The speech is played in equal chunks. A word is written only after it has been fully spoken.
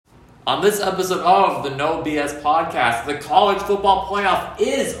On this episode of the No BS Podcast, the college football playoff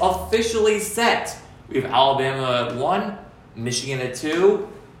is officially set. We have Alabama at 1, Michigan at 2,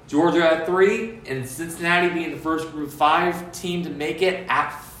 Georgia at 3, and Cincinnati being the first Group 5 team to make it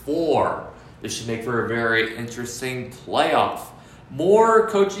at 4. This should make for a very interesting playoff. More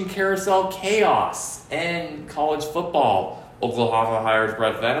coaching carousel chaos in college football. Oklahoma hires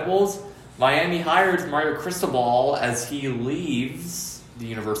Brett Venables. Miami hires Mario Cristobal as he leaves the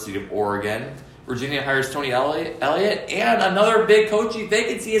University of Oregon. Virginia hires Tony Elliott. And another big coaching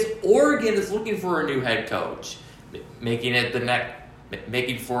vacancy is Oregon is looking for a new head coach, making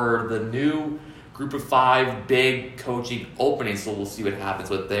for the new Group of 5 big coaching opening. So we'll see what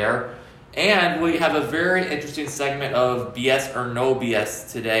happens with there. And we have a very interesting segment of BS or No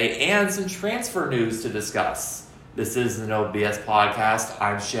BS today and some transfer news to discuss. This is the No BS Podcast.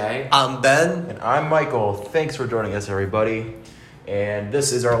 I'm Shay. I'm Ben. And I'm Michael. Thanks for joining us, everybody. And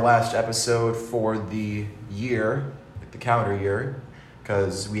this is our last episode for the year, the calendar year,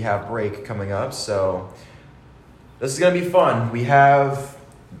 because we have break coming up. So this is going to be fun. We have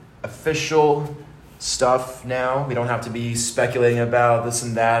official stuff now. We don't have to be speculating about this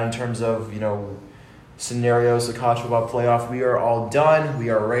and that in terms of, scenarios, the college football playoff. We are all done.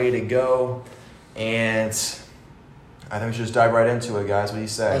 We are ready to go. And I think we should just dive right into it, guys. What do you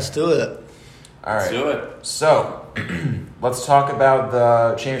say? Let's do it. All right. Let's do it. So, let's talk about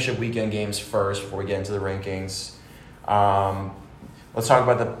the championship weekend games first before we get into the rankings. Let's talk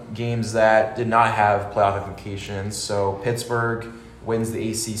about the games that did not have playoff implications. So, Pittsburgh wins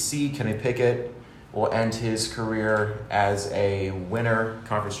the ACC. Kenny Pickett will end his career as a winner,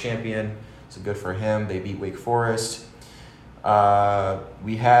 conference champion. So, good for him. They beat Wake Forest.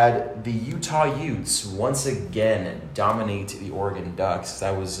 We had the Utah Utes once again dominate the Oregon Ducks.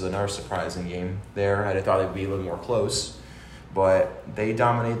 That was another surprising game there. I thought it'd be a little more close, but they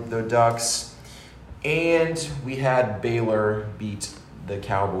dominated the Ducks. And we had Baylor beat the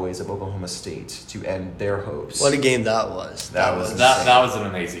Cowboys of Oklahoma State to end their hopes. What a game that was. That was an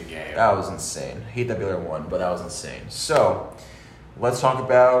amazing game. That was insane. Hate that Baylor won, but that was insane. So, let's talk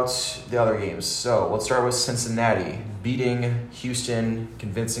about the other games. So, let's start with Cincinnati beating Houston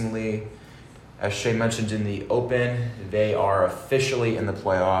convincingly. As Shay mentioned in the open, they are officially in the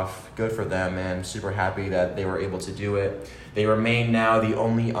playoff. Good for them, man. Super happy that they were able to do it. They remain now the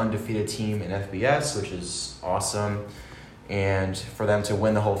only undefeated team in FBS, which is awesome. And for them to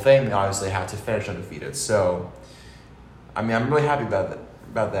win the whole thing, they obviously have to finish undefeated. So, I'm really happy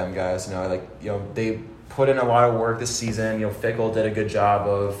about them, guys. They put in a lot of work this season. Fickle did a good job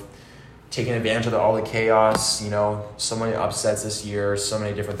of taking advantage of all the chaos. So many upsets this year. So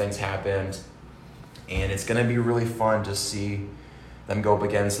many different things happened. And it's going to be really fun to see them go up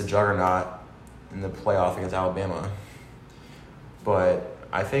against the juggernaut in the playoff against Alabama. But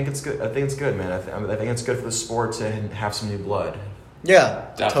I think it's good. I think it's good, man. I think it's good for the sport to have some new blood. Yeah,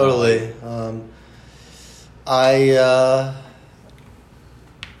 definitely. Totally.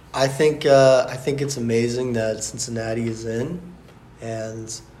 I think it's amazing that Cincinnati is in,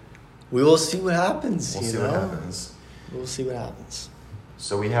 and we will see what happens. We'll see what happens.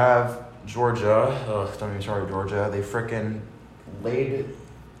 So we have Georgia. Don't even start with Georgia. They freaking laid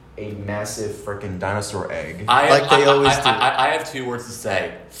a massive freaking dinosaur egg. They always do. I have 2 words to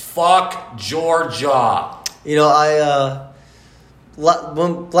say. Fuck Georgia.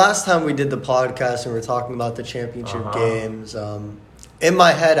 Last time we did the podcast and we were talking about the championship games, in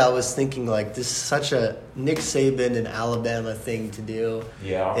my head I was thinking this is such a Nick Saban and Alabama thing to do.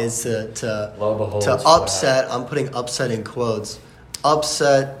 Yeah. Is to upset. I'm putting upset in quotes.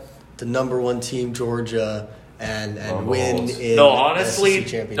 Upset the number 1 team Georgia and win in the SEC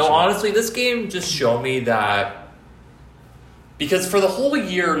championship. No, honestly, this game just showed me that. Because for the whole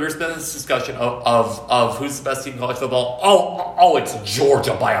year, there's been this discussion of who's the best team in college football. Oh, it's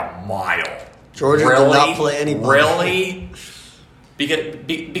Georgia by a mile. Georgia did not play anybody. Really?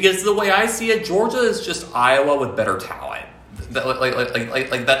 Because the way I see it, Georgia is just Iowa with better talent. That's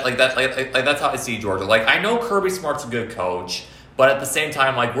how I see Georgia. I know Kirby Smart's a good coach, but at the same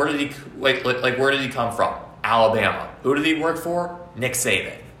time, where did he come from? Alabama. Who did he work for? Nick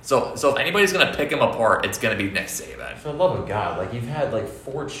Saban. So if anybody's going to pick him apart, it's going to be Nick Saban. For the love of God, you've had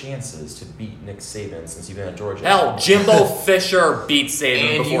 4 chances to beat Nick Saban since you've been at Georgia. Hell, Jimbo Fisher beat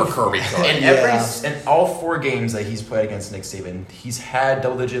Saban before Kirby could. And all 4 games that he's played against Nick Saban, he's had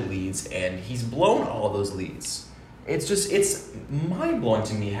double-digit leads, and he's blown all of those leads. It's mind-blowing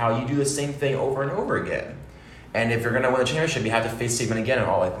to me how you do the same thing over and over again. And if you're going to win the championship, you have to face Saban again in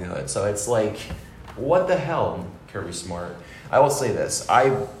all likelihood. So it's what the hell, Kirby Smart? I will say this. I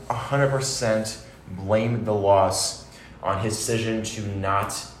 100% blame the loss on his decision to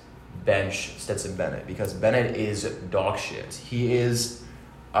not bench Stetson Bennett because Bennett is dog shit. He is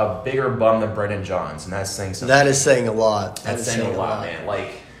a bigger bum than Brendan Johns, and that's saying something. That is saying a lot. That's saying a lot, man.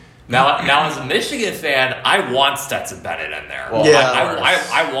 Like now, as a Michigan fan, I want Stetson Bennett in there. Well,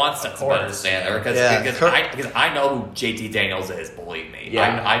 I want Stetson Bennett to stay in there because I know who JT Daniels is. Believe me,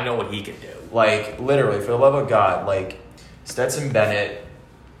 I know what he can do. Like literally, for the love of God, like Stetson Bennett,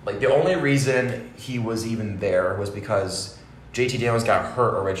 like the only reason he was even there was because JT Daniels got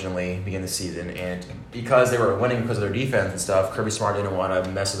hurt originally beginning of the season, and because they were winning because of their defense and stuff, Kirby Smart didn't want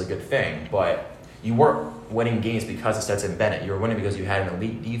to mess with a good thing. But you weren't winning games because of Stetson Bennett. You were winning because you had an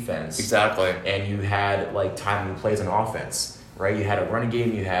elite defense. Exactly. And you had like timely plays on offense, right? You had a running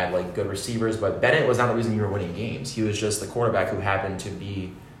game, you had like good receivers, but Bennett was not the reason you were winning games. He was just the quarterback who happened to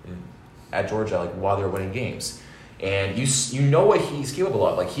be at Georgia like while they were winning games. And you know what he's capable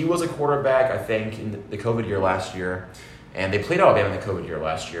of. Like he was a quarterback, I think, in the COVID year last year. And they played Alabama in the COVID year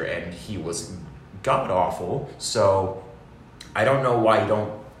last year, and he was god-awful. So I don't know why you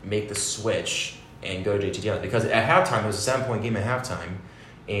don't make the switch and go to JT Daniels. Because at halftime, it was a 7-point game at halftime.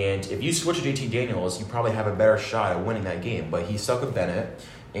 And if you switch to JT Daniels, you probably have a better shot at winning that game. But he stuck with Bennett,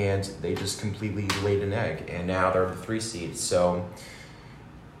 and they just completely laid an egg. And now they're the 3 seed. So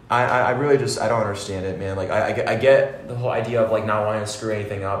I really just, I don't understand it, man. Like, I get the whole idea of, like, not wanting to screw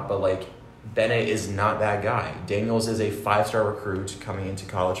anything up, but, like, Bennett is not that guy. Daniels is a 5-star recruit coming into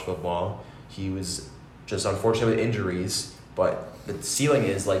college football. He was just unfortunate with injuries, but the ceiling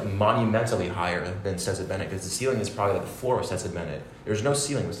is like monumentally higher than Stetson Bennett because the ceiling is probably like the floor of Stetson Bennett. There's no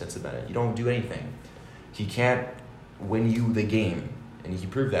ceiling with Stetson Bennett. You don't do anything. He can't win you the game, and he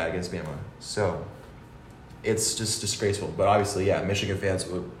proved that against Bama. So it's just disgraceful. But obviously, yeah, Michigan fans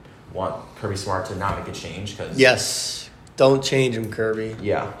would want Kirby Smart to not make a change because Don't change him, Kirby.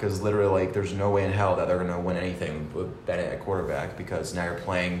 Yeah, because literally, like, there's no way in hell that they're going to win anything with Bennett at quarterback because now you're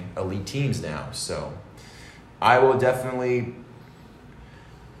playing elite teams now. So I will definitely,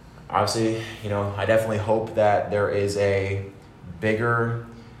 obviously, I definitely hope that there is a bigger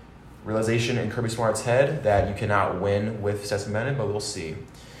realization in Kirby Smart's head that you cannot win with Stetson Bennett, but we'll see.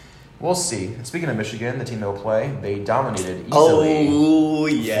 We'll see. And speaking of Michigan, the team they'll play, they dominated easily. Oh,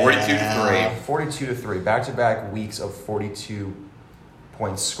 yeah. 42-3. 42-3. Back-to-back weeks of 42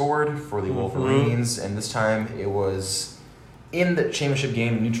 points scored for the Wolverines. And this time it was in the championship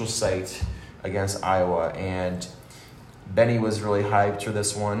game, neutral site against Iowa. And Benny was really hyped for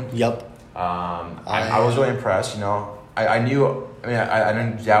this one. Yep. I was really impressed. I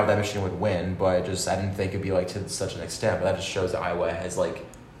didn't doubt that Michigan would win, but I didn't think it'd be like to such an extent. But that just shows that Iowa has like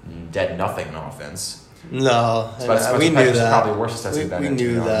dead nothing in offense. No, we knew that. Probably worse than we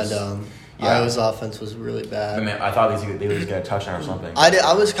knew that Iowa's offense was really bad. I mean, I thought they would get a touchdown or something.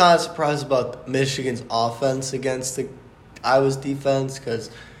 I was kind of surprised about Michigan's offense against Iowa's defense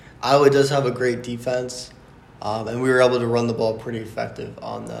because Iowa does have a great defense, and we were able to run the ball pretty effective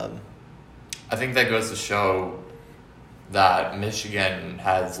on them. I think that goes to show that Michigan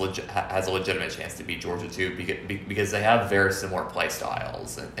has a legitimate chance to beat Georgia too, because they have very similar play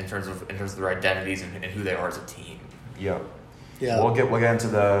styles in terms of their identities and who they are as a team. Yeah. Yeah. We'll get into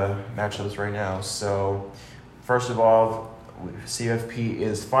the matchups right now. So, first of all, CFP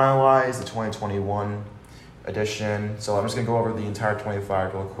is finalized, the 2021 edition. So I'm just gonna go over the entire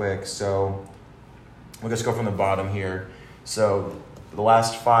 25 real quick. So we'll just go from the bottom here. So the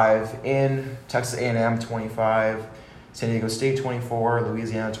last 5 in: Texas A&M 25. San Diego State 24,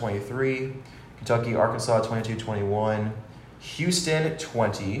 Louisiana 23, Kentucky, Arkansas 22-21, Houston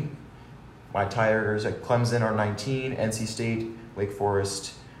 20. My Tigers at Clemson are 19, NC State, Wake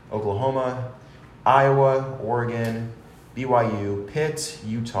Forest, Oklahoma, Iowa, Oregon, BYU, Pitt,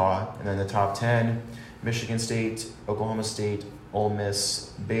 Utah, and then the top 10, Michigan State, Oklahoma State, Ole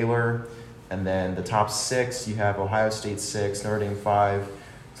Miss, Baylor, and then the top 6, you have Ohio State 6, Notre Dame 5,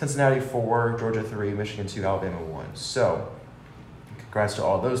 Cincinnati 4, Georgia 3, Michigan 2, Alabama 1. So, congrats to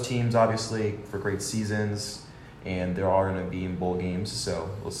all those teams, obviously, for great seasons, and they're all going to be in bowl games, so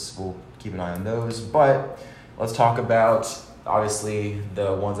we'll keep an eye on those. But let's talk about, obviously,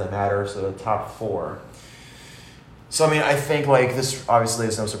 the ones that matter, so the top 4. So, I mean, I think, like, this obviously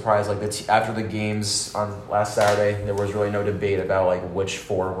is no surprise. Like, after the games on last Saturday, there was really no debate about, like, which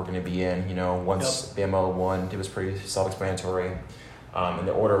 4 we're going to be in. Once Bama won, it was pretty self-explanatory. And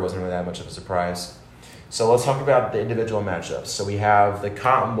the order wasn't really that much of a surprise. So let's talk about the individual matchups. So we have the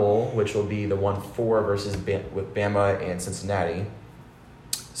Cotton Bowl, which will be the 1-4 versus with Bama and Cincinnati.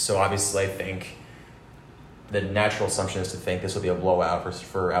 So obviously I think the natural assumption is to think this will be a blowout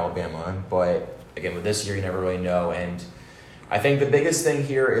for Alabama. But again, with this year, you never really know. And I think the biggest thing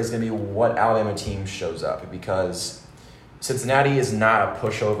here is going to be what Alabama team shows up, because Cincinnati is not a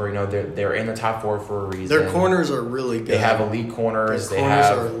pushover. You know, they're in the top 4 for a reason. Their corners are really good. They have elite corners. They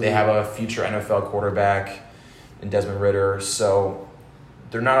have a future NFL quarterback in Desmond Ridder. So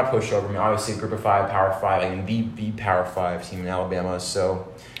they're not a pushover. I mean, obviously, Group of 5, Power 5, and the Power 5 team in Alabama.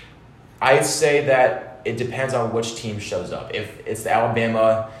 So I'd say that it depends on which team shows up. If it's the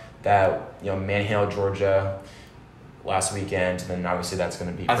Alabama that manhandled Georgia last weekend, then obviously that's going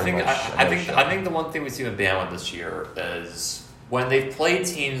to be pretty much. I think the one thing we see with Bama this year is when they've played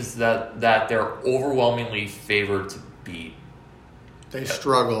teams that they're overwhelmingly favored to beat. They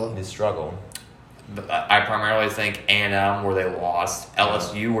struggle. I primarily think A&M where they lost,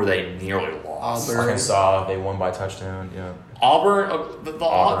 LSU where they nearly lost, Arkansas they won by touchdown. Yeah, Auburn.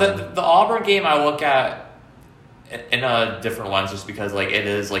 The Auburn game I look at in a different lens just because it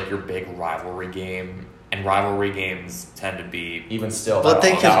is your big rivalry game. And rivalry games tend to be even still. But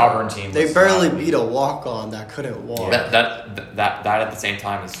that Auburn team, they barely beat a walk-on that couldn't walk. That at the same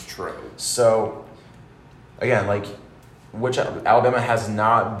time is true. So, again, which Alabama has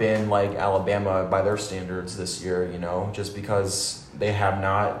not been like Alabama by their standards this year. Just because they have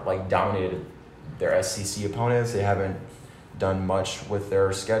not dominated their SEC opponents, they haven't done much with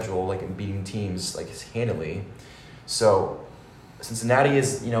their schedule, in beating teams handily. So. Cincinnati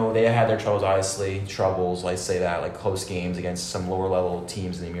is, they had their troubles, I say that, close games against some lower level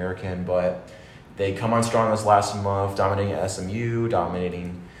teams in the American, but they come on strong this last month, dominating SMU,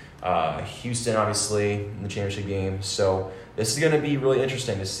 dominating Houston, obviously, in the championship game. So this is going to be really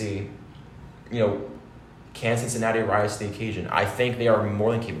interesting to see, can Cincinnati rise to the occasion? I think they are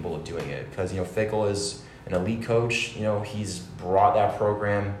more than capable of doing it because, Fickell is an elite coach. He's brought that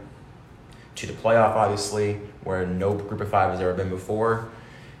program to the playoff, obviously, where no Group of 5 has ever been before,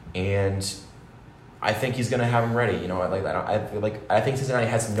 and I think he's gonna have them ready. I think Cincinnati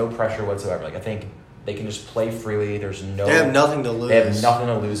has no pressure whatsoever. I think they can just play freely. They have nothing to lose. They have nothing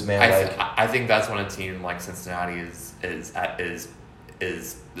to lose, man. I think that's when a team like Cincinnati is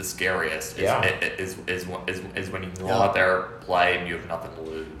the scariest. Is when you go out there, play, and you have nothing to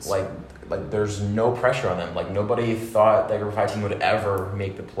lose. There's no pressure on them. Nobody thought that Group 5 team would ever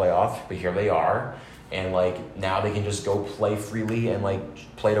make the playoff, but here they are. And, now they can just go play freely and,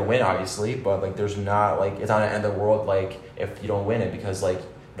 play to win, obviously. But, there's not, it's not an end of the world, if you don't win it because,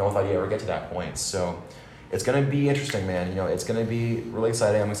 no one thought you'd ever get to that point. So, it's going to be interesting, man. It's going to be really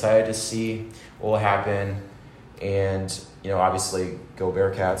exciting. I'm excited to see what will happen. And, obviously, go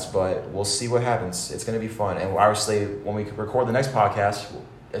Bearcats. But we'll see what happens. It's going to be fun. And, obviously, when we record the next podcast,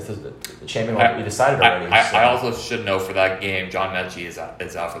 it's the champion will be decided already. I also should know for that game, John Mechie is out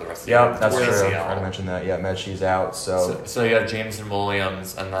for the rest of the year. Yeah, that's true. I forgot to mention that. Yeah, Mechie's out. So you have Jameson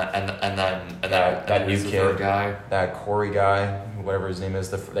Williams and then that new kid guy, that Corey guy, whatever his name is,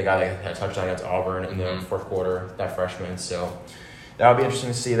 the guy that had a touchdown against Auburn in the fourth quarter, that freshman. So that would be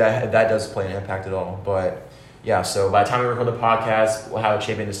interesting to see that does play an impact at all. But yeah, so by the time we record the podcast, we'll have a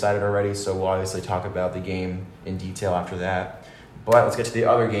champion decided already. So we'll obviously talk about the game in detail after that. But let's get to the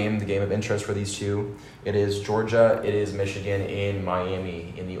other game, the game of interest for these two. It is Georgia. It is Michigan in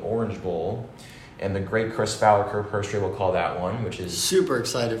Miami in the Orange Bowl. And the great Chris Fowler, Kirk Herbstreit will call that one, which is super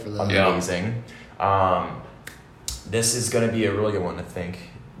excited for that. Amazing. This is going to be a really good one, I think.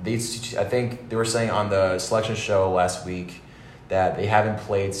 I think they were saying on the selection show last week that they haven't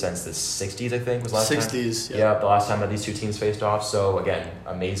played since the 60s, I think, was last 60s, time. Yeah, the last time that these two teams faced off. So, again,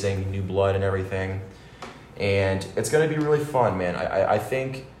 amazing, new blood and everything. And it's going to be really fun, man. I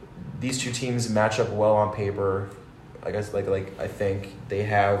think these two teams match up well on paper. I guess I think they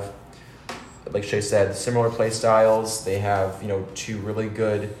have, like Shay said, similar play styles. They have two really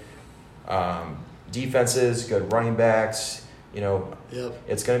good defenses, good running backs.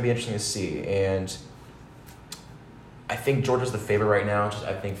 It's going to be interesting to see. And I think Georgia's the favorite right now. Just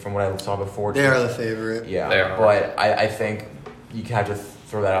I think from what I saw before, they are the favorite. Yeah, but I think you have to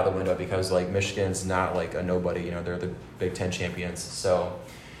throw that out the window because Michigan's not a nobody. They're the Big Ten champions. So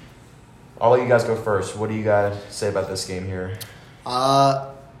I'll let you guys go first. What do you guys say about this game here?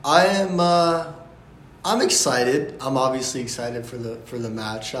 I'm excited. I'm obviously excited for the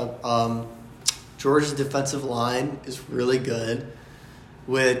matchup. Georgia's defensive line is really good,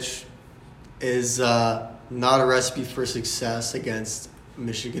 which is not a recipe for success against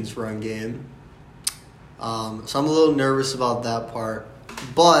Michigan's run game. So I'm a little nervous about that part.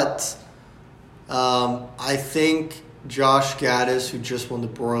 But I think Josh Gaddis, who just won the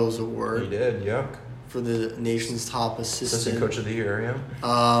Broyles Award. He did, yuck. For the nation's top assistant coach of the year,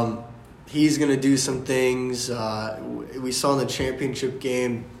 yeah. He's going to do some things. We saw in the championship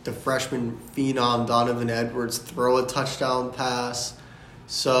game the freshman phenom Donovan Edwards throw a touchdown pass.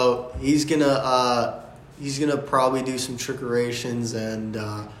 So he's going to he's gonna probably do some trickerations, and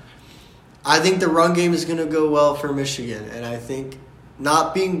I think the run game is gonna go well for Michigan. And I think,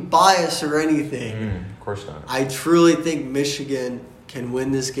 not being biased or anything, Of course not. I truly think Michigan can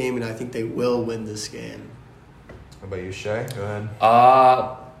win this game, and I think they will win this game. What about you, Shay? Go ahead.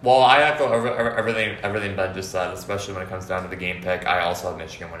 Well, I echo everything Ben just said, especially when it comes down to the game pick. I also have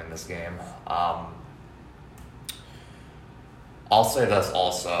Michigan winning this game. I'll say this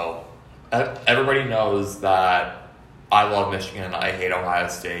also. Everybody knows that I love Michigan and I hate Ohio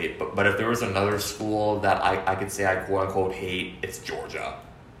State, but if there was another school that I could say I quote-unquote hate, it's Georgia.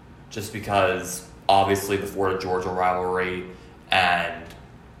 Just because, obviously, the Florida-Georgia rivalry, and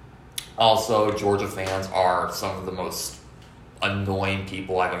also Georgia fans are some of the most annoying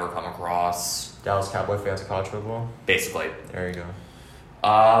people I've ever come across. Dallas Cowboy fans of college football? Basically. There you go.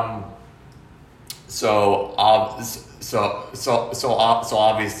 So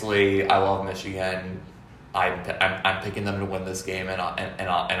obviously I love Michigan. I'm picking them to win this game, and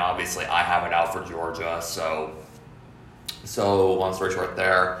obviously I have it out for Georgia. So long story short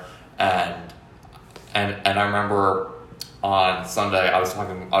there, and I remember on Sunday I was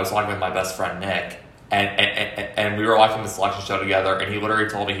talking with my best friend Nick, and we were watching the selection show together, and he literally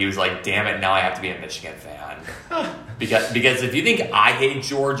told me, he was like, "Damn it, now I have to be a Michigan fan," because if you think I hate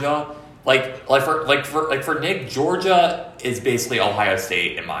Georgia, like for Nick, Georgia is basically Ohio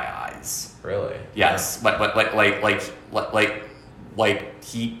State in my eyes. Really? Yes, but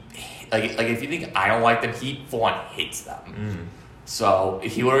he if you think I don't like them, he full on hates them. So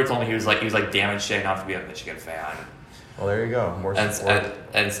he literally told me, he was like, "Damn it, Shay, not to be a Michigan fan." Well, there you go. More support.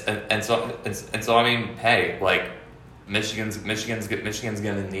 And so I mean, hey, like Michigan's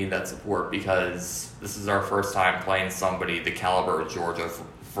gonna need that support, because this is our first time playing somebody the caliber of Georgia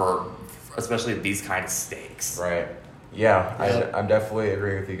for especially these kind of stakes. Right. Yeah, Yep. I'm definitely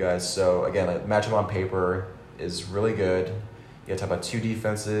agreeing with you guys. So, again, like, matchup on paper is really good. You got to talk about two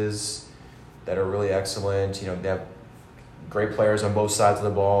defenses that are really excellent. You know, they have great players on both sides of the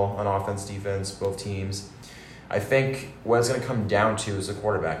ball, on offense, defense, both teams. I think what it's going to come down to is a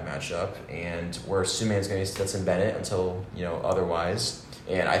quarterback matchup, and we're assuming it's going to be Stetson Bennett until, otherwise.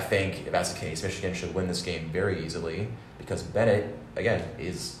 And I think if that's the case, Michigan should win this game very easily, because Bennett, again,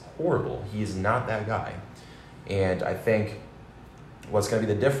 is horrible. He is not that guy. And I think what's going to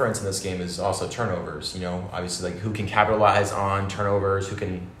be the difference in this game is also turnovers. Obviously, like, who can capitalize on turnovers, who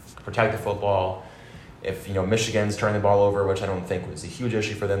can protect the football. If, Michigan's turning the ball over, which I don't think was a huge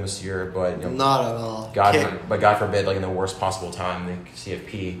issue for them this year, but, not at all. God forbid, like in the worst possible time, the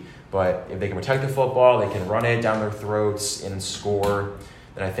CFP. But if they can protect the football, they can run it down their throats and score,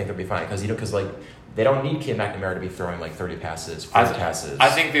 then I think it'll be fine. Because they don't need Kid McNamara to be throwing like 30 passes, 40 passes. I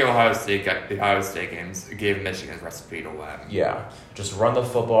think the Ohio State games gave Michigan's recipe to win. Yeah, just run the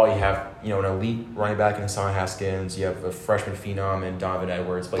football. You have an elite running back in Hassan Haskins. You have a freshman phenom in Donovan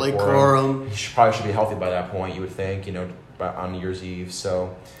Edwards. Blake Corum. He probably should be healthy by that point, you would think. On New Year's Eve.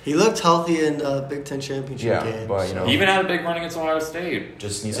 So he looked healthy in Big Ten championship game. But he even had a big run against Ohio State.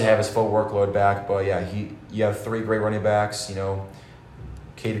 Just needs to have his full workload back. But yeah, you have three great running backs.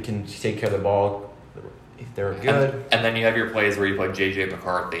 Cade can take care of the ball. They're good. And then you have your plays where you play J.J.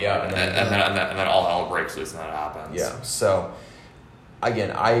 McCarthy. Yeah, and then all hell breaks loose and that happens. Yeah. So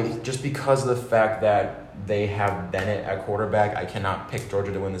again, just because of the fact that they have Bennett at quarterback, I cannot pick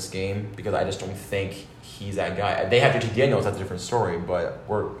Georgia to win this game, because I just don't think he's that guy. They have JT Daniels, that's a different story, but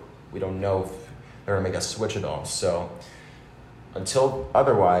we don't know if they're going to make a switch at all. So until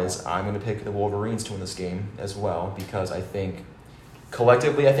otherwise, I'm going to pick the Wolverines to win this game as well, because I think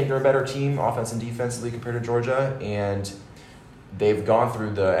collectively, they're a better team, offense and defensively, compared to Georgia, and they've gone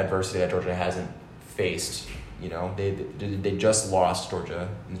through the adversity that Georgia hasn't faced. They just lost Georgia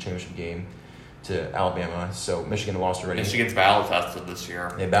in the championship game to Alabama, so Michigan lost already. Michigan's battle tested this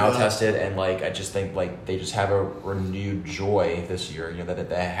year. They battle tested, and I just think they just have a renewed joy this year.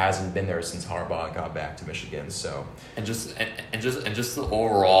 That hasn't been there since Harbaugh got back to Michigan. So and just the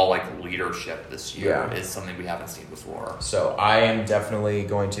overall leadership this year is something we haven't seen before. So I am definitely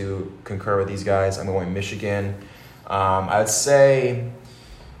going to concur with these guys. I'm going Michigan. I would say,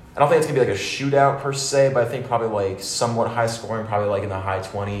 I don't think it's going to be a shootout per se, but I think probably somewhat high scoring, probably in the high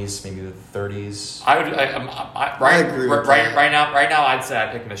 20s, maybe the 30s. I agree with that. Right now I'd say I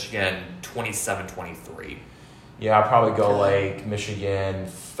pick Michigan 27-23. Yeah, I'd probably go Michigan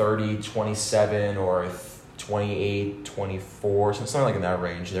 30-27 or 28-24, something like in that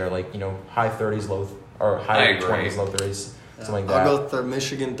range. They're high 30s, high 20s, low 30s, something like that. I'll go with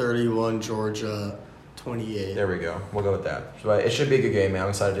Michigan 31, Georgia 28. There we go. We'll go with that. But it should be a good game, man. I'm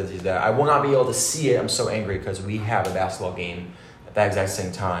excited to see that. I will not be able to see it. I'm so angry because we have a basketball game at that exact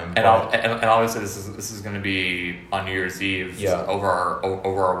same time. And obviously this is going to be on New Year's Eve over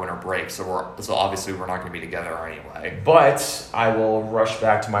our winter break, so obviously we're not going to be together anyway. But I will rush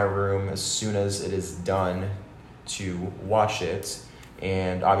back to my room as soon as it is done to watch it.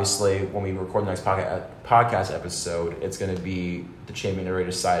 And obviously, when we record the next podcast episode, it's going to be the champion already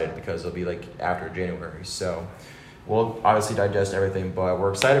decided because it'll be like after January. So we'll obviously digest everything, but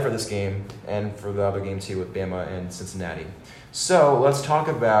we're excited for this game and for the other game too with Bama and Cincinnati. So let's talk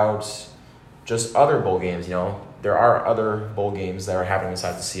about just other bowl games. You know, there are other bowl games that are happening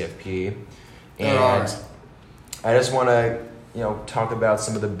besides the CFP, and I just want to talk about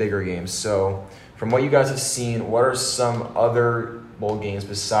some of the bigger games. So from what you guys have seen, what are some other bowl games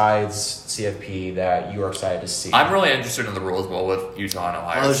besides CFP that you are excited to see? I'm really interested in the Rose Bowl with Utah and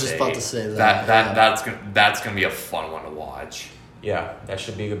Ohio State. I was just about to say that. That's gonna be a fun one to watch. Yeah, that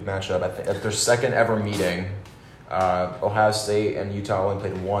should be a good matchup. I think at their second ever meeting, Ohio State and Utah only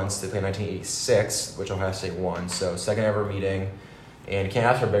played once. They played in 1986, which Ohio State won. So second ever meeting, and you can't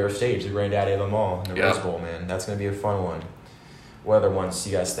ask for a bigger stage. The granddaddy of them all, in the Rose Bowl, man. That's gonna be a fun one. What other ones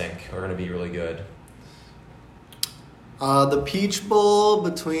do you guys think are gonna be really good? The Peach Bowl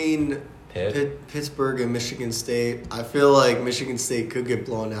between Pittsburgh and Michigan State. I feel like Michigan State could get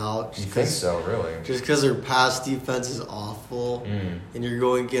blown out. You think so, really? Just because their pass defense is awful, and you're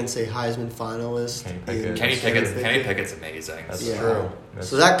going against a Heisman finalist. Kenny Pickett's amazing. That's true.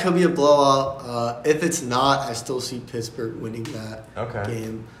 So that could be a blowout. If it's not, I still see Pittsburgh winning that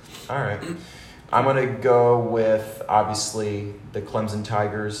game. All right. I'm going to go with, obviously, the Clemson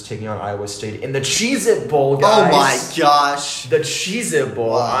Tigers taking on Iowa State in the Cheez-It Bowl, guys. Oh, my gosh. The Cheez-It Bowl.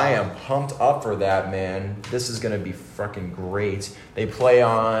 Wow. I am pumped up for that, man. This is going to be freaking great. They play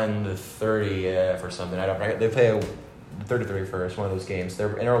on the 30th or something. They play the 30th, 31st, one of those games.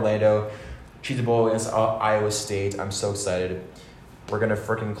 They're in Orlando. Cheez-It Bowl against Iowa State. I'm so excited. We're going to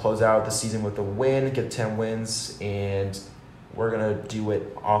freaking close out the season with a win, get 10 wins, and we're going to do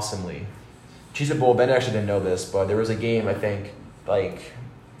it awesomely. Cheez-It Bowl, Ben actually didn't know this, but there was a game, I think, like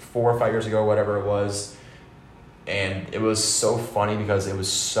 4 or 5 years ago, whatever it was, and it was so funny because it was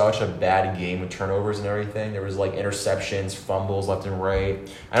such a bad game with turnovers and everything. There was, like, interceptions, fumbles left and right.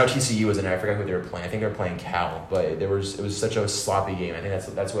 I know TCU was in there. I forgot who they were playing. I think they were playing Cal, but it was such a sloppy game. I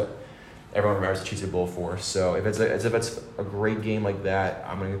think that's what everyone remembers the Cheez-It Bowl for. So if it's a great game like that,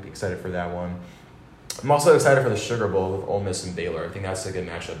 I'm going to be excited for that one. I'm also excited for the Sugar Bowl with Ole Miss and Baylor. I think that's a good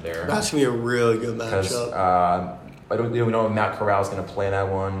matchup there. That's going to be a really good matchup. I don't know if Matt Corral is going to play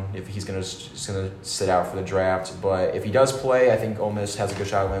that one, if he's just going to sit out for the draft. But if he does play, I think Ole Miss has a good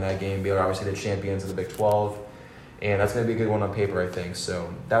shot at winning that game. Baylor, obviously, the champions of the Big 12. And that's going to be a good one on paper, I think.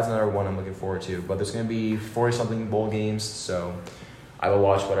 So that's another one I'm looking forward to. But there's going to be 40-something bowl games. So I will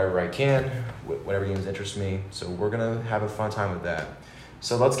watch whatever I can, whatever games interest me. So we're going to have a fun time with that.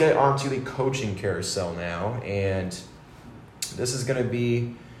 So let's get on to the coaching carousel now, and this is going to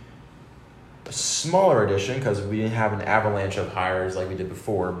be a smaller edition because we didn't have an avalanche of hires like we did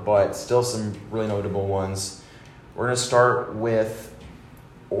before, but still some really notable ones. We're going to start with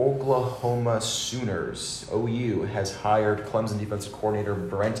Oklahoma Sooners. OU has hired Clemson defensive coordinator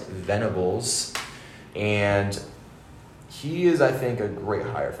Brent Venables, and he is, I think, a great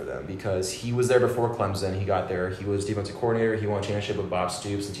hire for them because he was there before Clemson. He got there. He was defensive coordinator. He won a championship with Bob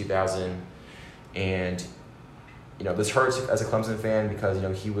Stoops in 2000. And, this hurts as a Clemson fan because,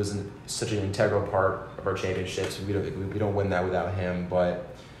 he was such an integral part of our championships. We don't win that without him.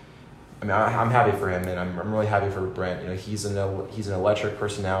 But, I'm happy for him, and I'm really happy for Brent. He's an electric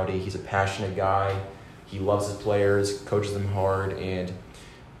personality. He's a passionate guy. He loves his players, coaches them hard, and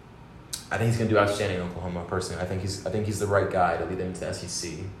I think he's going to do outstanding in Oklahoma, personally. I think he's the right guy to lead them to the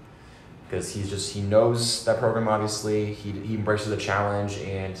SEC because he knows that program, obviously. He embraces the challenge,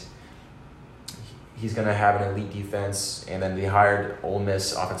 and he's going to have an elite defense. And then they hired Ole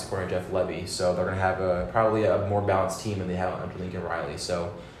Miss offensive coordinator Jeff Lebby, so they're going to have probably a more balanced team than they have under Lincoln Riley.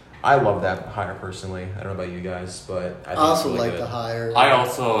 So I love that hire personally. I don't know about you guys, but I think also it's really like good. the hire. I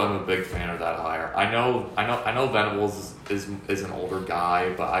also am a big fan of that hire. I know Venables is an older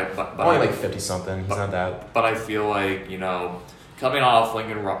guy, but only like 50-something. He's not that. But I feel like coming off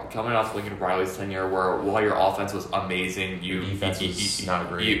Lincoln Riley's tenure, where while your offense was amazing, defense was not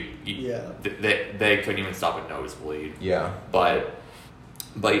great. They couldn't even stop a nosebleed. Yeah, but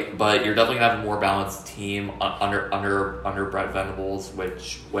you're definitely gonna have a more balanced team under Brett Venables,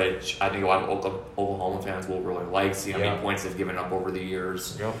 which I think a lot of Oklahoma fans will really like. See how many points they've given up over the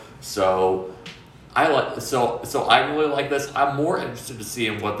years. Yep. So I really like this. I'm more interested to see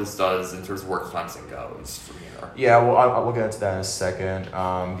what this does in terms of where Clemson goes from here. Yeah, well, we'll get into that in a second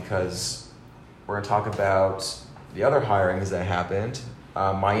because we're going to talk about the other hirings that happened,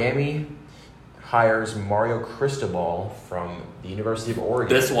 Miami hires Mario Cristobal from the University of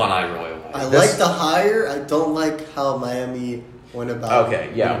Oregon. This one I really like. I like the hire. I don't like how Miami went about.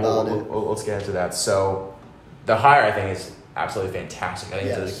 Okay, yeah, it. let's get into that. So, the hire I think is absolutely fantastic. I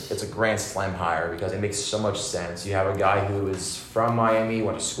think it's a grand slam hire because it makes so much sense. You have a guy who is from Miami,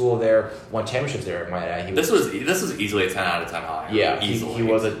 went to school there, won championships there. Might add. This was easily a 10 out of 10 hire. Yeah, easily. He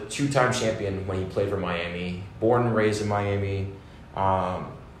was a 2-time champion when he played for Miami. Born and raised in Miami.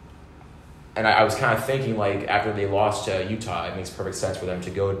 And I was kind of thinking, like, after they lost to Utah, it makes perfect sense for them to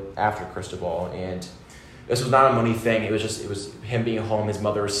go after Cristobal. And this was not a money thing. It was him being home. His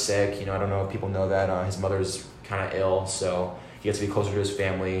mother was sick. I don't know if people know that. His mother's kind of ill, so he gets to be closer to his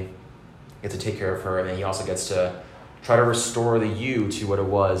family, gets to take care of her, and then he also gets to try to restore the U to what it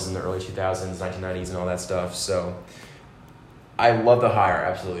was in the early 2000s, 1990s, and all that stuff. So I love the hire,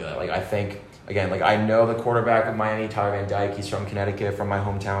 absolutely. Like, I think, again, like, I know the quarterback of Miami, Tyler Van Dyke. He's from Connecticut, from my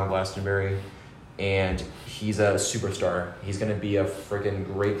hometown, Glastonbury, and he's a superstar. He's going to be a freaking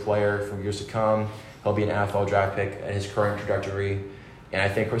great player for years to come. He'll be an NFL draft pick at his current trajectory. And I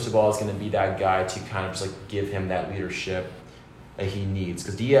think Cristobal is going to be that guy to kind of just, like, give him that leadership that he needs.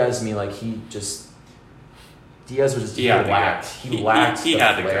 Because Diaz, Diaz was just, he lacked the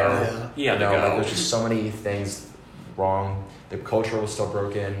had to flair. go. Yeah. He had to go. Like, there's just so many things wrong. The culture was still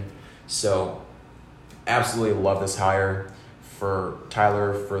broken. So, absolutely love this hire for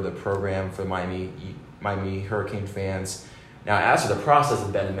Tyler, for the program, for Miami Hurricane fans. Now, as for the process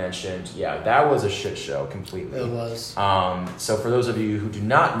that Ben mentioned, that was a shit show completely. It was. So for those of you who do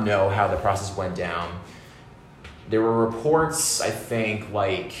not know how the process went down, there were reports, I think,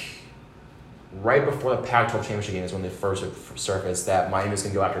 like, right before the Pac-12 championship game is when they first surfaced, that Miami was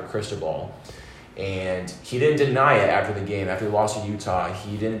going to go after Cristobal. And he didn't deny it after the game. After he lost to Utah,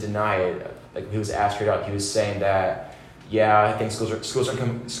 he didn't deny it. Like, he was asked straight up. He was saying that, I think schools are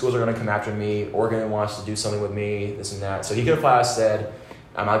going to come after me. Oregon wants to do something with me, this and that. So he could have flat out said,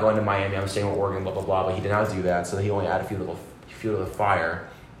 I'm not going to Miami, I'm staying with Oregon, blah, blah, blah. But he did not do that, so he only added fuel to the fire.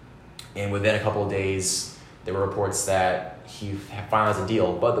 And within a couple of days, there were reports that he finalized a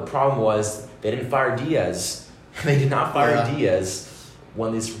deal. But the problem was they didn't fire Diaz. They did not fire Diaz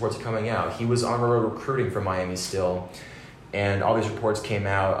when these reports are coming out. He was on the road recruiting for Miami still. And all these reports came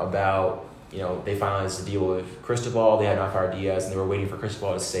out about, they finalized the deal with Cristobal. They had not fired Diaz, and they were waiting for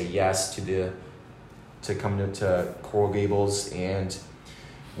Cristobal to say yes to come to Coral Gables. And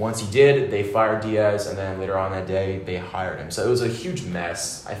once he did, they fired Diaz, and then later on that day, they hired him. So it was a huge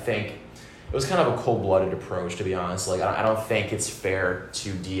mess. I think it was kind of a cold-blooded approach, to be honest. Like, I don't think it's fair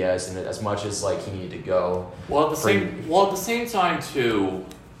to Diaz, and as much as, like, he needed to go. Well, at the same time, too,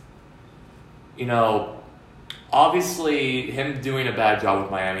 obviously, him doing a bad job with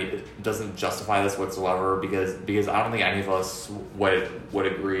Miami doesn't justify this whatsoever because I don't think any of us would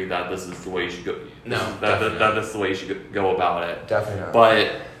agree that this is the way you should go. No, that this is the way you should go about it. Definitely not.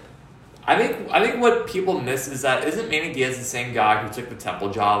 But I think what people miss is that isn't Manny Diaz the same guy who took the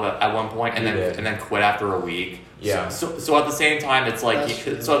Temple job at one point and then quit after a week? Yeah. So at the same time, it's like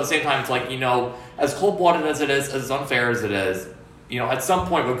as cold-blooded as it is, as unfair as it is, at some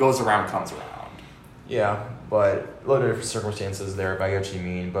point what goes around comes around. Yeah, but a little different circumstances there, but I get what you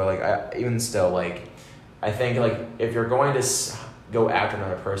mean. But, like, even still, like, I think, like, if you're going to go after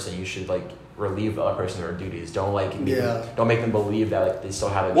another person, you should, like, relieve the other person of their duties. Don't, like, don't make them believe that, like, they still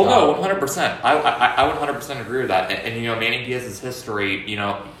have a job. Well, no, 100%. I would 100% agree with that. And Manny Diaz's history,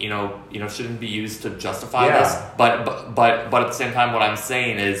 shouldn't be used to justify this. But at the same time, what I'm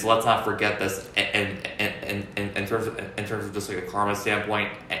saying is, let's not forget this. In terms of just like a karma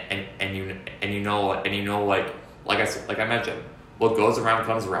standpoint, like I mentioned, what goes around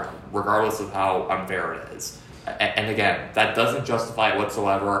comes around, regardless of how unfair it is. And again, that doesn't justify it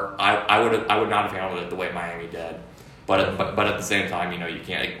whatsoever. I would not have handled it the way Miami did, but at the same time, you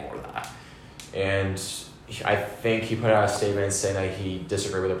can't ignore that. And I think he put out a statement saying that he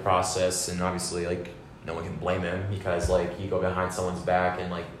disagreed with the process, and obviously, like, no one can blame him because, like, you go behind someone's back and,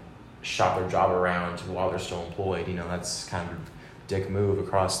 like, shop their job around while they're still employed. That's kind of a dick move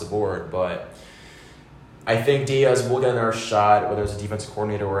across the board. But I think Diaz will get another shot, whether it's a defensive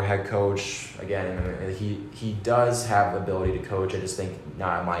coordinator or a head coach. Again, he does have the ability to coach. I just think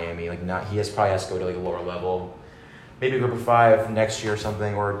not at Miami. Like, he probably has to go to, like, a lower level, maybe Group of 5 next year or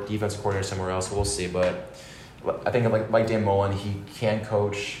something, or defensive coordinator somewhere else. We'll see. But I think like Dan Mullen, he can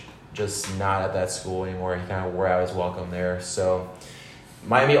coach, just not at that school anymore. He kind of wore out his welcome there. So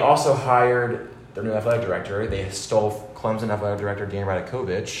Miami also hired their new athletic director. They stole Clemson athletic director Dan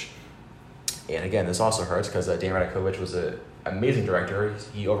Radakovich. And again, this also hurts because Dan Radakovich was an amazing director.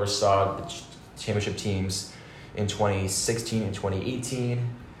 He oversaw the championship teams in 2016 and 2018.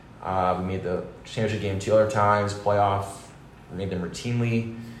 We made the championship game 2 other times, playoff, we made them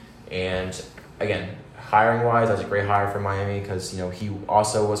routinely. And again, hiring-wise, that was a great hire for Miami because, he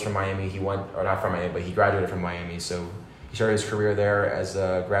also was from Miami. He not from Miami, but he graduated from Miami. So he started his career there as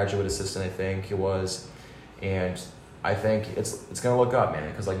a graduate assistant, I think he was. And I think it's going to look up, man,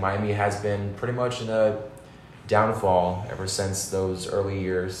 because Miami has been pretty much in a downfall ever since those early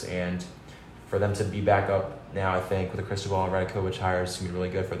years. And for them to be back up now, I think, with the Cristobal and Radakovic hires, it's going to be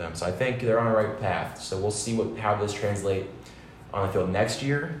really good for them. So I think they're on the right path. So we'll see how this translates on the field next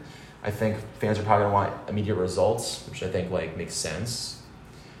year. I think fans are probably going to want immediate results, which I think makes sense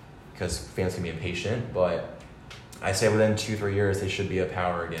because fans can be impatient. But I say within 2-3 years they should be a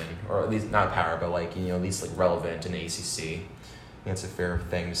power again, or at least not a power, but at least relevant in the ACC. I think that's a fair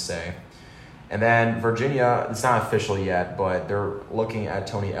thing to say. And then Virginia, it's not official yet, but they're looking at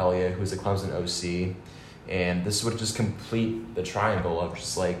Tony Elliott, who's a Clemson OC, and this would just complete the triangle of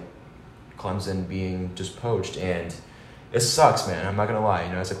just Clemson being just poached. And it sucks, man. I'm not gonna lie.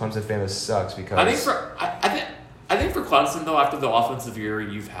 As a Clemson fan, this sucks because I think for Clemson though, after the offensive year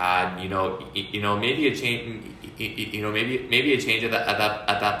you've had, maybe a change, maybe a change at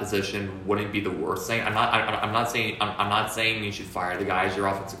that position wouldn't be the worst thing. I'm not saying you should fire the guy as your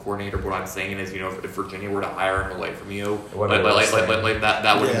offensive coordinator. What I'm saying is, if Virginia were to hire him away from you,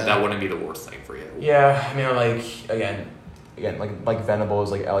 that wouldn't be the worst thing for you. Yeah, I mean, again, like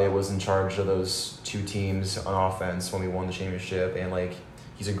Venables, Elliott was in charge of those 2 teams on offense when we won the championship, and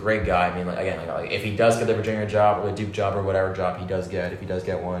he's a great guy. I mean, if he does get the Virginia job or the Duke job or whatever job he does get, if he does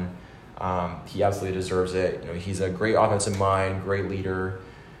get one, he absolutely deserves it. He's a great offensive mind, great leader.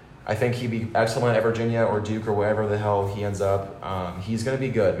 I think he'd be excellent at Virginia or Duke or wherever the hell he ends up. He's gonna be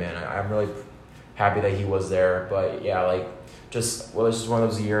good, man. I'm really happy that he was there, but yeah, this is one of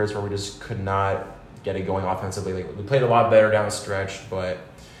those years where we just could not get it going offensively. We played a lot better down the stretch, but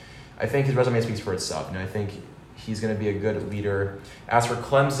I think his resume speaks for itself. I think he's going to be a good leader. As for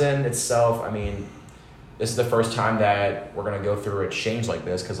Clemson itself, I mean, this is the first time that we're going to go through a change like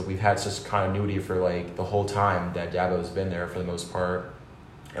this because we've had such continuity for the whole time that Dabo's been there for the most part.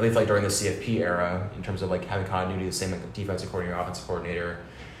 At least during the CFP era, in terms of having continuity, the same defensive coordinator, offensive coordinator.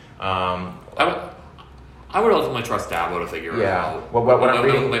 I would ultimately trust Dabo to figure it out. What I'm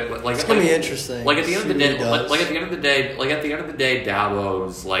reading, it's gonna be interesting. At the end of the day, at the end of the day,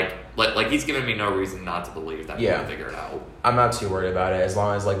 Dabo's he's giving me no reason not to believe that he's gonna figure it out. I'm not too worried about it as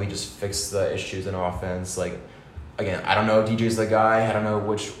long as we just fix the issues in offense. Again, I don't know if DJ's the guy. I don't know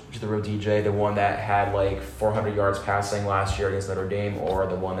which the real DJ, the one that had 400 yards passing last year against Notre Dame, or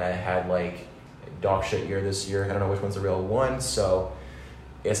the one that had dog shit year this year. I don't know which one's the real one. So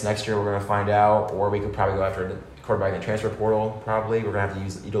I guess next year we're going to find out, or we could probably go after the quarterback in the transfer portal, probably. We're going to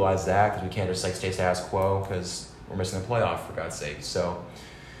have to utilize that because we can't just stay status quo because we're missing the playoff, for God's sake. So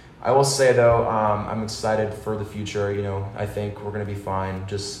I will say, though, I'm excited for the future. I think we're going to be fine.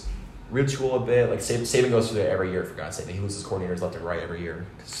 Just retool a bit. Saban goes through that every year, for God's sake. He loses coordinators left and right every year.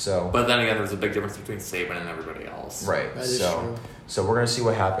 But then again, there's a big difference between Saban and everybody else. Right. That is true. So we're going to see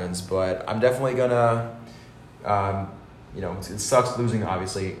what happens. But I'm definitely going to... it sucks losing,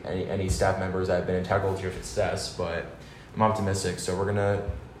 obviously, any staff members that have been integral to your success, but I'm optimistic, so we're going to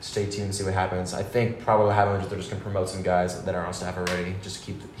stay tuned and see what happens. I think probably what happens is they're just going to promote some guys that are on staff already, just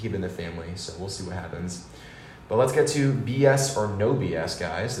keep in the family, so we'll see what happens. But let's get to BS or no BS,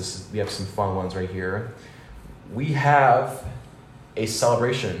 guys. We have some fun ones right here. We have a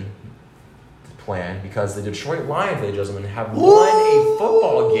celebration plan because the Detroit Lions, ladies and gentlemen, have won a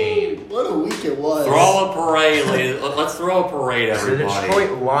football game. What a week it was. Throw a parade, ladies. Let's throw a parade, everybody. The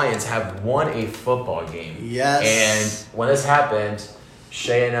Detroit Lions have won a football game. Yes. And when this happened,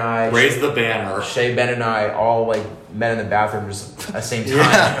 Shay and I... Raised the banner. Shay, Ben, and I all, met in the bathroom just at the same time.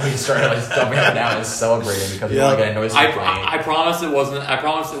 Yeah. And we started, jumping up and down and celebrating because we were getting noisy playing. I promise it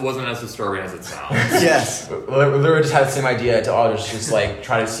wasn't as disturbing as it sounds. Yes. We literally just had the same idea to all just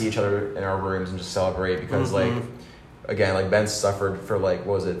try to see each other in our rooms and just celebrate because, again, Ben suffered for, what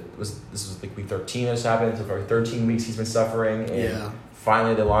was it? This was, week 13 this happened. So for 13 weeks he's been suffering. And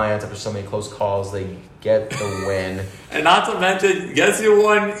finally the Lions, after so many close calls, they get the win. And not to mention, guess who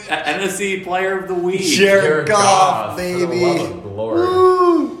won NFC Player of the Week? Jared Goff, baby. For the love of the Lord.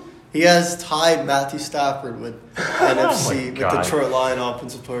 Woo! He has tied Matthew Stafford with NFC, with Detroit Lion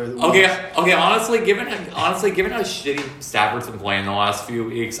Offensive Player of the Week. Okay. Honestly, given how shitty Stafford's been playing the last few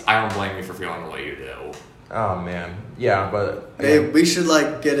weeks, I don't blame you for feeling the way you do. Oh man, yeah, but hey, we should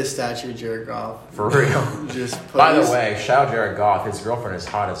get a statue of Jared Goff for real. By the way, shout out Jared Goff. His girlfriend is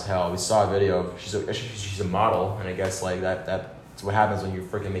hot as hell. We saw a video. She's a model, and I guess that's It's what happens when you're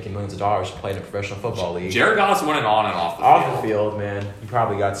freaking making millions of dollars playing in a professional football league. Jared Goff's winning on and off the Off field. the field, man. He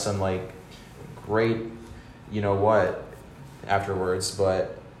probably got some, like, great, you know what, afterwards.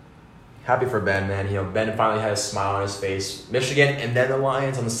 But happy for Ben, man. You know, Ben finally had a smile on his face. Michigan and then the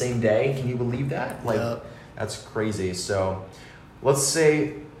Lions on the same day. Can you believe that? Like, That's crazy. So let's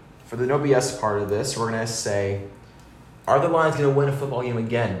say for the no BS part of this, we're going to say, are the Lions going to win a football game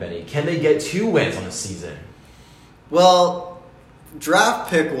again, Benny? Can they get 2 wins on the season? Well, draft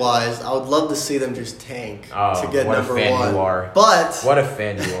pick wise, I would love to see them just tank to get what number a fan one. You are. But what a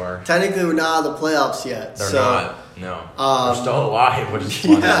fan you are. Technically, we're not out of the playoffs yet. They're so, not. No. They're still alive, which is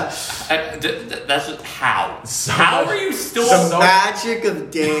funny. Yeah. That's just how. So how much, are you still? The magic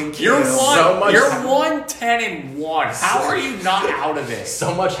of Dan Campbell. You're 1-10-1. How are you not out of it?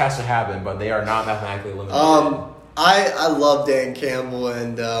 So much has to happen, but they are not mathematically eliminated. I love Dan Campbell,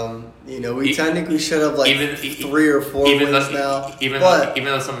 and we technically should have 3 or 4 wins now. Even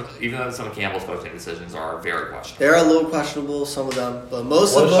though some of Campbell's coaching decisions are very questionable. They're a little questionable, some of them, but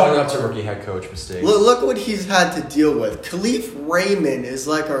most of them. Let's talk about rookie head coach mistakes. Look what he's had to deal with. Khalif Raymond is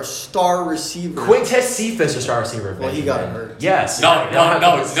like our star receiver. Quintez Cephas is star receiver. Well, he got hurt. Yes. No.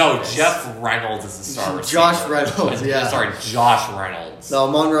 Jeff Reynolds is the star receiver. Josh Reynolds. Yeah. Sorry, Josh Reynolds. No,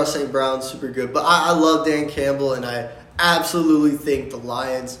 Amon-Ra St. Brown's super good, but I love Dan Campbell, and I absolutely think the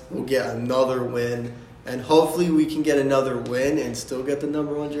Lions will get another win, and hopefully we can get another win and still get the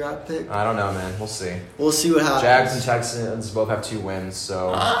number 1 draft pick. I don't know, man. We'll see. We'll see what happens. Jags and Texans both have 2 wins,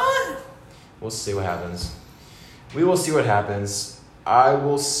 so we'll see what happens. We will see what happens. I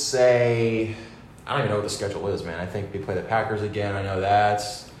will say, I don't even know what the schedule is, man. I think we play the Packers again. I know that.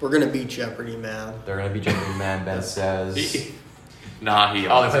 We're going to beat Jeopardy, man. They're going to beat Jeopardy, man, Ben says. They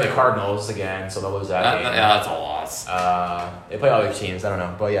play the Cardinals again, so they'll lose that game. Yeah, that's a loss. They play other teams. I don't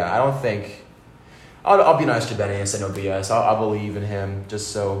know. But, yeah, I don't think... I'll be nice to Benny and say no BS. I'll believe in him just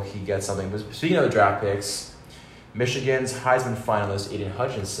so he gets something. But speaking of the draft picks, Michigan's Heisman finalist, Aiden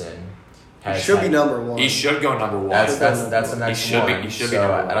Hutchinson... He should be number 1. He should go number 1. That's the next one. He should be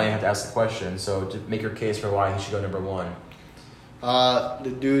number 1. I don't even have to ask the question. So to make your case for why he should go number 1. The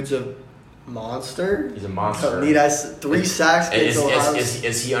dude's a monster. He's a monster. Need 3 sacks.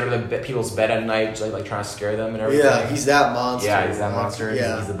 Is he under the people's bed at night, like trying to scare them and everything? Yeah, he's that monster. Yeah, he's that monster.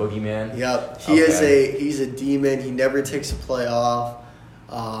 Yeah. He's the boogeyman. Yep, he's a demon. He never takes a play off.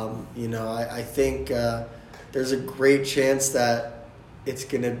 I think there's a great chance that it's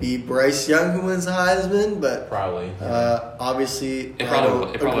going to be Bryce Young who wins the Heisman, but probably. Obviously, I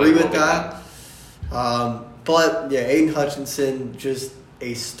don't agree with that. But yeah, Aiden Hutchinson, just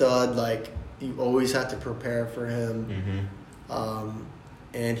a stud. Like, you always have to prepare for him. Mm-hmm.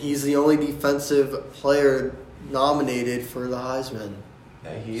 And he's the only defensive player nominated for the Heisman.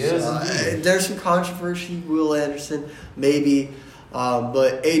 Yeah, he is. There's some controversy. Will Anderson, maybe.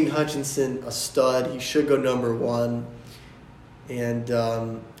 But Aiden Hutchinson, a stud. He should go number 1. And,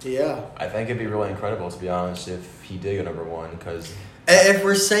 yeah. I think it'd be really incredible, to be honest, if he did go number 1. Because if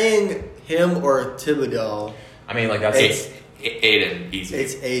we're saying him or Thibodeau, I mean, that's Aiden, easy.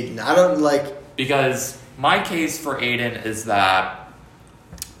 It's Aiden. I don't because my case for Aiden is that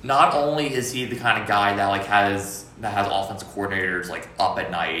not only is he the kind of guy that has offensive coordinators up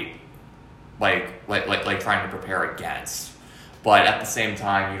at night, trying to prepare against, but at the same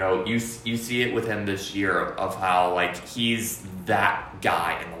time, you see it with him this year of how he's that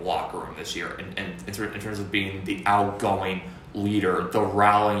guy in the locker room this year, and in terms of being the outgoing leader, the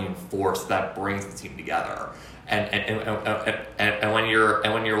rallying force that brings the team together. And when you're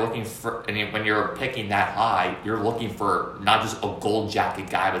looking for, and when you're picking that high, you're looking for not just a gold jacket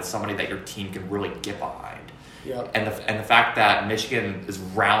guy, but somebody that your team can really get behind. Yep. And the fact that Michigan is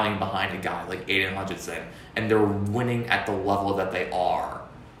rallying behind a guy like Aiden Hutchinson, and they're winning at the level that they are,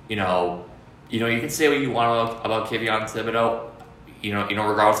 you can say what you want about Kevon Thibodeau,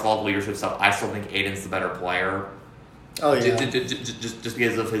 regardless of all the leadership stuff, I still think Aiden's the better player. Oh yeah. Just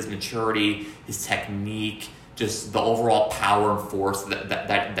because of his maturity, his technique, just the overall power and force that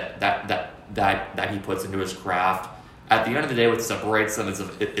he puts into his craft. At the end of the day, what separates them is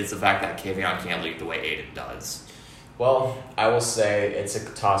the fact that Kevon can't lead the way Aiden does. Well, I will say it's a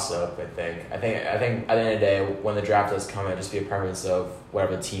toss-up, I think. I think at the end of the day, when the draft does come, it'll just be a preference of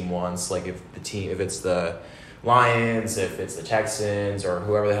whatever the team wants. If it's the Lions, if it's the Texans, or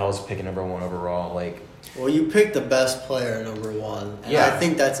whoever the hell is picking number 1 overall, Well, you picked the best player number 1, and I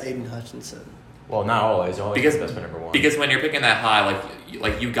think that's Aiden Hutchinson. Well, not always. Always the best player number 1. Because when you're picking that high,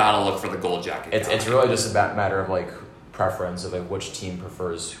 you gotta look for the gold jacket. It's really just a matter of preference of which team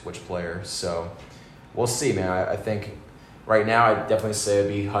prefers which player. So we'll see, man. I think Right now, I'd definitely say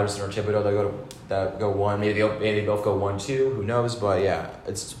it'd be Hudson or Thibodeau that go 1. Maybe they both go 1-2. Who knows? But yeah,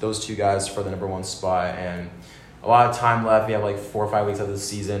 it's those two guys for the number 1 spot. And a lot of time left. We have like 4 or 5 weeks of the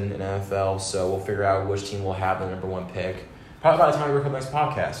season in NFL, so we'll figure out which team will have the number 1 pick. Probably by the time we record the next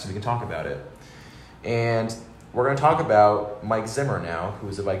podcast, so we can talk about it. And we're going to talk about Mike Zimmer now, who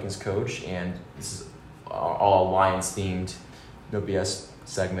is the Vikings coach, and this is all Lions-themed, no BS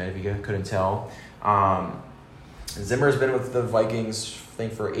segment, if you couldn't tell. Zimmer has been with the Vikings, I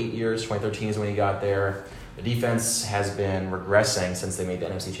think, for 8 years. 2013 is when he got there. The defense has been regressing since they made the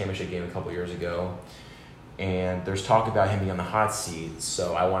NFC Championship game a couple years ago. And there's talk about him being on the hot seat,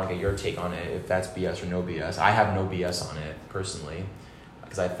 so I want to get your take on it, if that's BS or no BS. I have no BS on it, personally,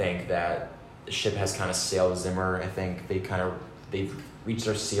 because I think that the ship has kind of sailed Zimmer. I think they've reached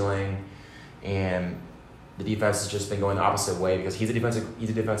their ceiling, and the defense has just been going the opposite way because he's a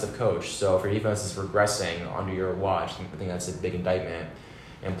defensive coach. So if your defense is regressing under your watch, I think that's a big indictment.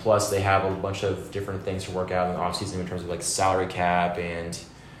 And plus, they have a bunch of different things to work out in the offseason in terms of like salary cap and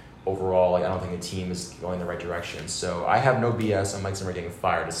overall, I don't think the team is going the right direction. So I have no BS on Mike Zimmer getting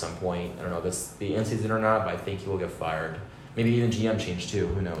fired at some point. I don't know if it's the end season or not, but I think he will get fired. Maybe even GM change too.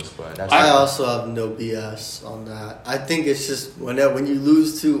 Who knows? But I also have no BS on that. I think it's just when you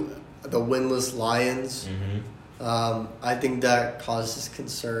lose to the winless Lions, I think that causes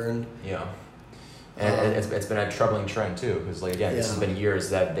concern. Yeah. And it's been a troubling trend too, because this has been years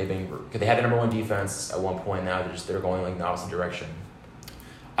that they had the number 1 defense at one point. Now they're going like the opposite direction.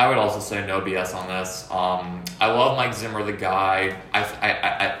 I would also say no BS on this. I love Mike Zimmer, the guy.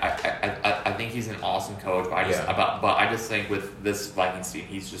 I think he's an awesome coach, but I just think with this Vikings team,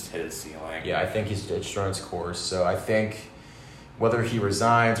 he's just hit his ceiling. Yeah, I think it's run its course. So I think whether he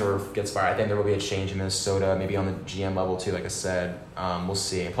resigns or gets fired, I think there will be a change in Minnesota, maybe on the GM level too. Like I said, we'll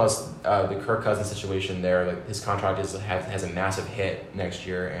see. And plus, the Kirk Cousins situation there, like his contract has a massive hit next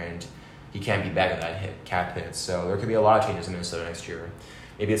year, and he can't be back at that cap hit. So there could be a lot of changes in Minnesota next year.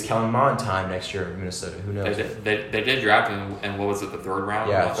 Maybe it's Kellen Mond time next year in Minnesota. Who knows? They did draft him, and what was it, the 3rd round?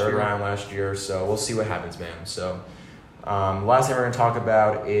 Yeah, third round last year. So we'll see what happens, man. So last thing we're going to talk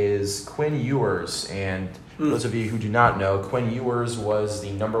about is Quinn Ewers. And those of you who do not know, Quinn Ewers was the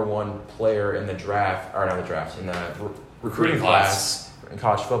number 1 player in the draft, or not the draft, in the recruiting class in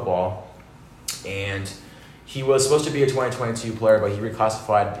college football. And he was supposed to be a 2022 player, but he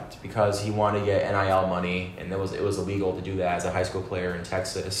reclassified because he wanted to get NIL money, and it was illegal to do that as a high school player in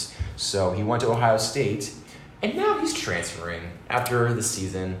Texas. So he went to Ohio State, and now he's transferring after the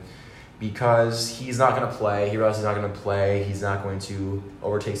season because he's not going to play. He realizes he's not going to play. He's not going to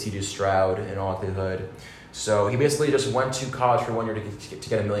overtake C.J. Stroud in all likelihood. So he basically just went to college for 1 year to get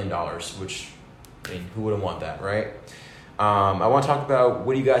 $1 million, which, I mean, who wouldn't want that, right? I want to talk about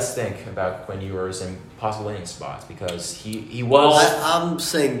what do you guys think about Quinn Ewers and possible landing spots, because he was. I'm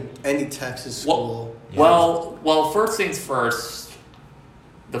saying any Texas school. Well, first things first.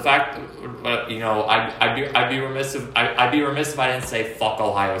 The fact, I'd be remiss if I didn't say fuck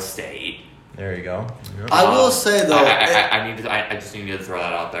Ohio State. There you go. Yeah. I will say though, I just need to throw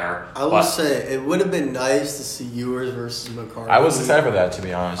that out there. I will say it would have been nice to see Ewers versus McCarthy. I was excited for that, to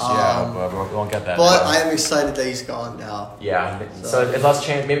be honest. But we won't get that. But I am excited that he's gone now. Yeah. So it's less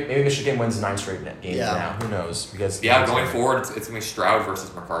chance. Maybe Michigan wins 9 straight games now. Who knows? Because going forward, it's gonna be Stroud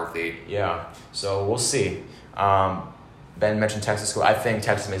versus McCarthy. Yeah. So we'll see. Ben mentioned Texas school. I think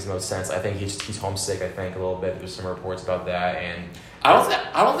Texas makes the most sense. I think he's homesick. I think a little bit. There's some reports about that, and I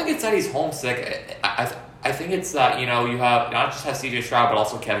don't think it's that he's homesick. I think it's that you have not just have C.J. Stroud but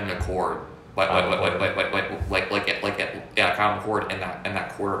also Kevin McCord, like Kyle McCord and that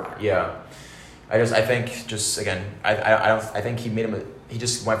quarterback. Yeah, I think he made him. He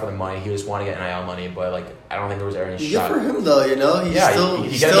just went for the money. He just wanted to get NIL money, but I don't think there was ever any shot. Good for him though, he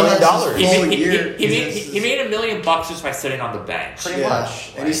still got $1 million. He made $1 million just by sitting on the bench. Pretty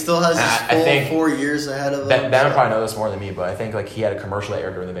much, and he still has his full 4 years ahead of him. Ben would probably know this more than me, but I think he had a commercial that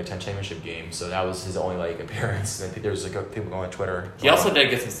aired during the Big Ten championship game, so that was his only appearance. And I think there's people going on Twitter. He also did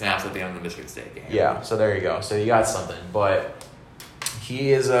get some snaps at the end of the Michigan State game. Yeah, so there you go. So you got something, but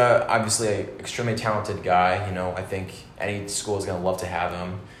he is obviously an extremely talented guy. I think any school is going to love to have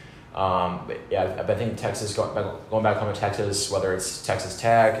him. But yeah, I think Texas going back home to Texas, whether it's Texas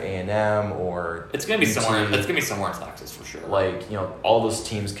Tech, A&M, or it's gonna be somewhere. It's gonna be somewhere in Texas for sure. All those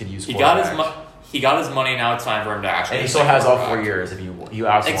teams could use. He got his money. Now it's time for him to actually. And he still has all 4 years. If you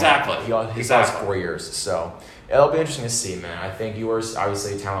absolutely exactly. He still has 4 years. So it'll be interesting to see, man. I think yours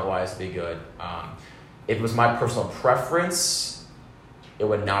obviously talent wise to be good. If it was my personal preference, it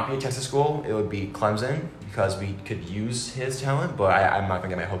would not be a Texas school. It would be Clemson, because we could use his talent, but I'm not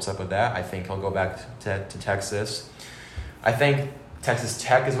going to get my hopes up with that. I think he'll go back to Texas. I think Texas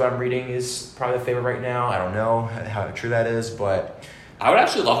Tech is what I'm reading is probably the favorite right now. I don't know how true that is, but I would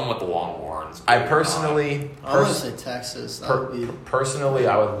actually love him with the Longhorns. I personally, I would say Texas. That would be... Personally,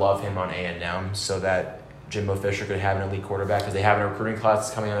 I would love him on A&M so that Jimbo Fisher could have an elite quarterback because they have a recruiting class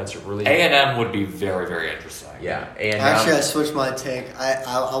that's coming out that's really... A&M would be very, very interesting. Yeah, A&M. Actually, I switched my take.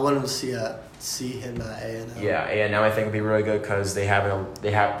 I want him to see him at A&M. Yeah, A&M I think would be really good because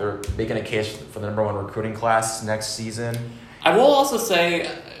they're making a case for the number one recruiting class next season. I will also say,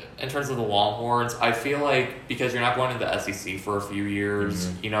 in terms of the Longhorns, I feel like because you're not going to the SEC for a few years,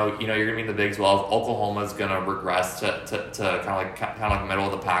 you know, you're going to be in the Big 12. Oklahoma's going to regress to kind of like middle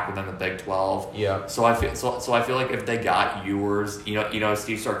of the pack within the Big 12. Yeah. So I feel like if they got Ewers, you know,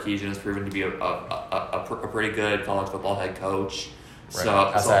 Steve Sarkisian has proven to be a pretty good college football head coach. Right.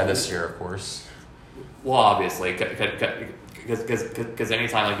 Outside of this year, of course. Well, obviously, because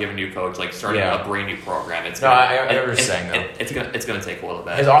anytime like you have a new coach, like starting a brand new program, it's it's gonna take a little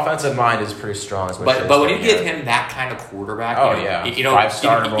bit. His offensive mind is pretty strong. But when you give him that kind of quarterback,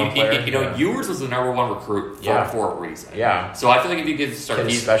 5-star number one player. Ewers was the number one recruit for a reason. Yeah. So I feel like if you give Stark, I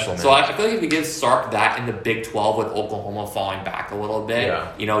feel like if you give Stark that in the Big 12 with Oklahoma falling back a little bit,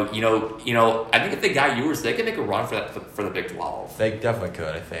 I think if they got Ewers, they could make a run for the Big 12. They definitely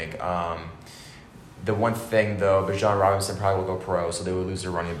could. I think. The one thing, though, Bijan Robinson probably will go pro, so they would lose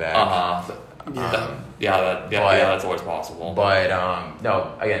their running back. That's always possible. But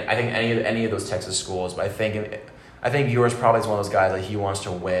no, again, I think any of those Texas schools, but I think yours probably is one of those guys that he wants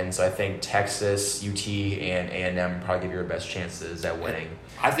to win. So I think Texas, UT, and A&M probably give your best chances at winning.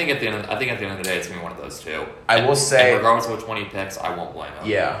 I think at the end of the day, it's gonna be one of those two. I will say, regardless of which one he picks, I won't blame him.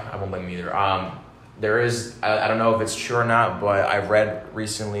 Yeah, I won't blame him either. There is, I don't know if it's true or not, but I've read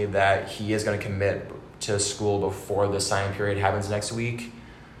recently that he is going to commit to school before the signing period happens next week.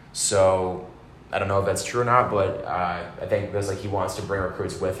 So I don't know if that's true or not, but I think there's he wants to bring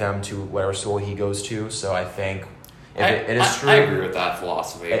recruits with him to whatever school he goes to. So I think it is true. I agree with that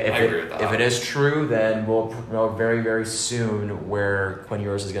philosophy. I agree with that. If it is true, then we'll know very, very soon where Quinn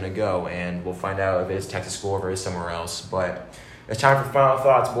Ewers is going to go, and we'll find out if it is Texas school or if it is somewhere else. But it's time for final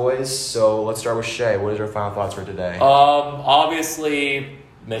thoughts, boys. So let's start with Shay. What is your final thoughts for today? Obviously,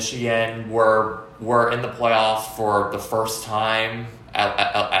 Michigan were in the playoffs for the first time,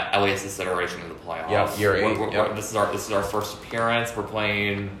 at least this iteration of the playoffs. Yeah, year 8. This is our first appearance. We're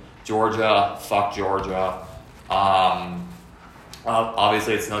playing Georgia. Fuck Georgia.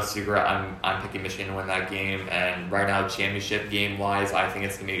 Obviously, it's no secret. I'm picking Michigan to win that game, and right now, championship game wise, I think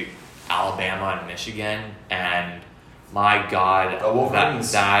it's gonna be Alabama and Michigan, and my God, go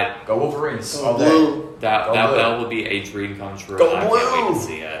Wolverines! Go Wolverines! All day. That will be a dream come true. Go I blue! can't wait to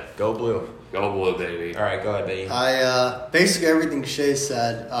see it. Go blue! Go blue, baby! All right, go ahead, baby. I basically everything Shay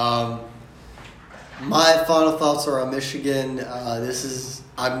said. My final thoughts are on Michigan.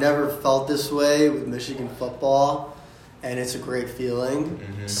 I've never felt this way with Michigan football, and it's a great feeling.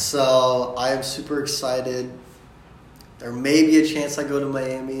 Mm-hmm. So I am super excited. There may be a chance I go to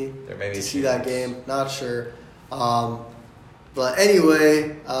Miami to see that game. Not sure. But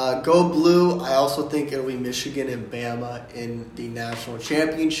anyway, go blue. I also think it'll be Michigan and Bama in the national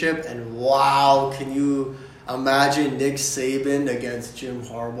championship. And wow, can you imagine Nick Saban against Jim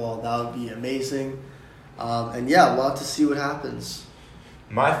Harbaugh? That would be amazing. And yeah, we'll have to see what happens.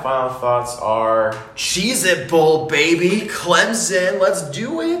 My final thoughts are Cheez-It Bowl, baby. Clemson, let's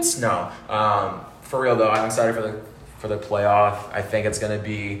do it. No, for real though, I'm excited for the playoff. I think it's going to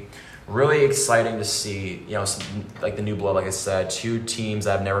be really exciting to see, like the new blood, like I said, 2 teams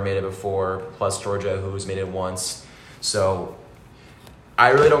that have never made it before, plus Georgia, who's made it once. So I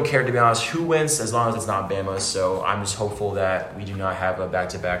really don't care, to be honest, who wins as long as it's not Bama. So I'm just hopeful that we do not have a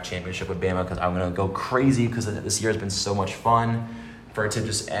back-to-back championship with Bama because I'm going to go crazy because this year has been so much fun. For it to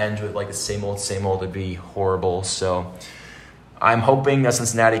just end with the same old would be horrible. So I'm hoping that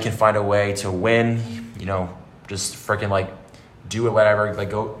Cincinnati can find a way to win, just freaking do it, whatever,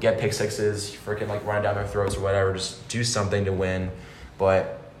 go get pick sixes, freaking run down their throats or whatever, just do something to win.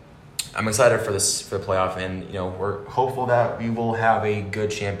 But I'm excited for the playoff, and we're hopeful that we will have a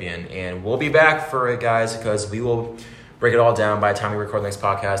good champion, and we'll be back for it, guys, because we will break it all down by the time we record the next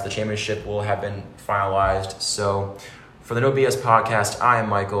podcast. The championship will have been finalized. So for the No BS podcast, I am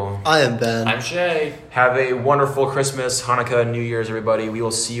Michael. I am Ben. I'm Shay. Have a wonderful Christmas, Hanukkah, New Year's, everybody. We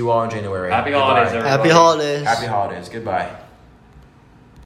will see you all in January. Happy holidays, everybody. Happy holidays. Happy holidays. Goodbye.